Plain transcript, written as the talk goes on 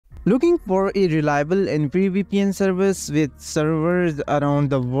Looking for a reliable and free VPN service with servers around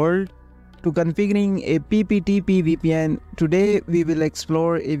the world? To configuring a PPTP VPN, today we will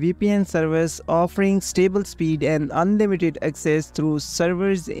explore a VPN service offering stable speed and unlimited access through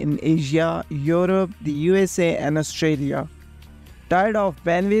servers in Asia, Europe, the USA and Australia. Tired of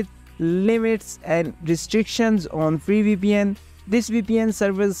bandwidth limits and restrictions on free VPN? This VPN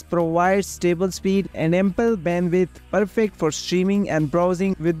service provides stable speed and ample bandwidth, perfect for streaming and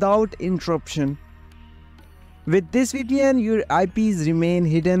browsing without interruption. With this VPN, your IPs remain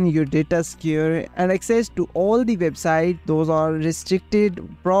hidden, your data secure, and access to all the websites those are restricted,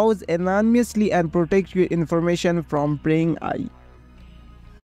 browse anonymously and protect your information from prying eyes.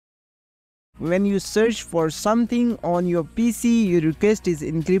 When you search for something on your PC, your request is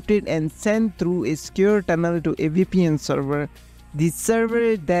encrypted and sent through a secure tunnel to a VPN server. The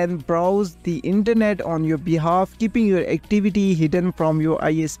server then browses the internet on your behalf, keeping your activity hidden from your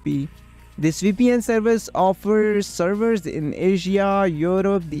ISP. This VPN service offers servers in Asia,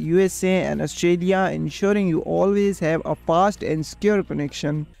 Europe, the USA and Australia, ensuring you always have a fast and secure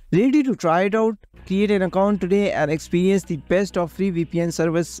connection. Ready to try it out? Create an account today and experience the best of free VPN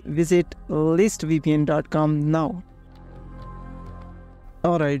service. Visit listvpn.com now.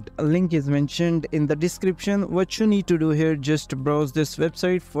 Alright, a link is mentioned in the description. What you need to do here, just browse this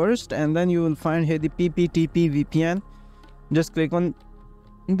website first and then you will find here the PPTP VPN. Just click on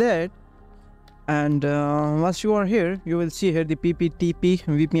that. And once you are here, you will see here the PPTP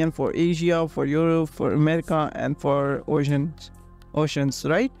VPN for Asia, for Europe, for America and for oceans,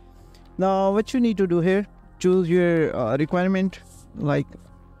 right? Now what you need to do here, choose your requirement. Like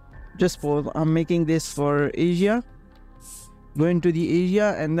just suppose I'm making this for Asia. Go into the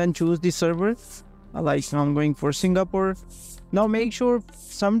Asia and then choose the server. Like I'm going for Singapore. Now make sure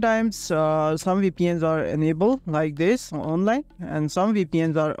sometimes some VPNs are enabled like this online and some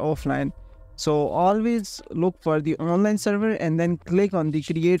VPNs are offline. So always look for the online server and then click on the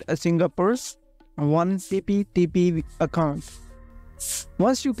create a Singapore's one PPTP account.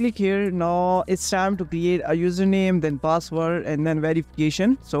 Once you click here, now it's time to create a username, then password and then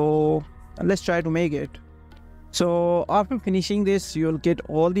verification. So let's try to make it. So after finishing this, you'll get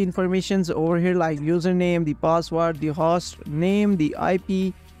all the informations over here like username, the password, the host name, the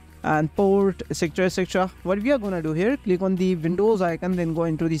IP and port, etc, etc. What we are gonna do here, click on the Windows icon, then go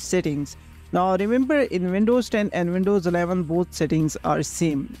into the settings. Now remember, in Windows 10 and Windows 11 both settings are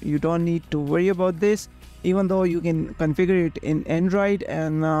same. You don't need to worry about this, even though you can configure it in Android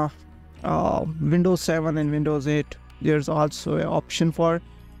and Windows 7 and Windows 8. There's also an option for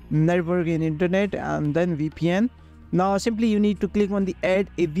network and internet and then VPN. Now simply you need to click on the add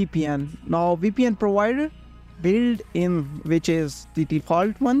a VPN. Now VPN provider built in, which is the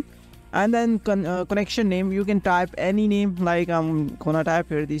default one, and then connection name, you can type any name, like I'm gonna type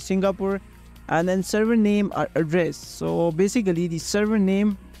here the Singapore, and then server name or address. So basically the server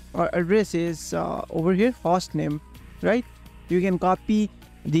name or address is over here, host name, right? You can copy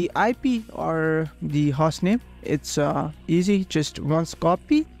the IP or the host name. It's easy, just once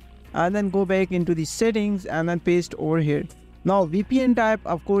copy and then go back into the settings and then paste over here. Now VPN type,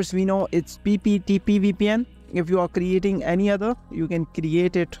 of course we know it's PPTP VPN. If you are creating any other, you can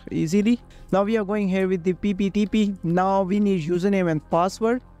create it easily. Now we are going here with the PPTP. Now we need username and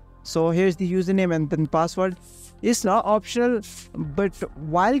password. So here's the username and then password. It's not optional, but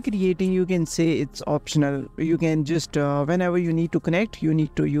while creating you can say it's optional. You can just whenever you need to connect, you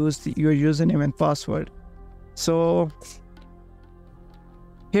need to use your username and password. So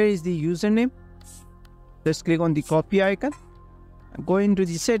here is the username. Just click on the copy icon, go into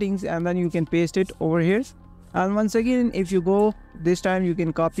the settings and then you can paste it over here. And once again, if you go this time, you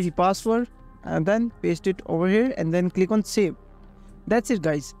can copy the password and then paste it over here and then click on save. That's it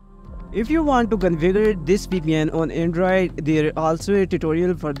guys. If you want to configure this VPN on Android, there is also a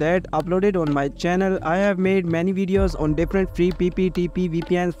tutorial for that uploaded on my channel. I have made many videos on different free PPTP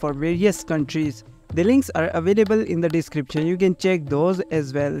VPNs for various countries. The links are available in the description. You can check those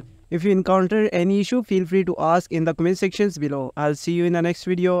as well. If you encounter any issue, feel free to ask in the comment sections below. I'll see you in the next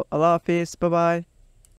video. Allah Hafiz. Bye bye.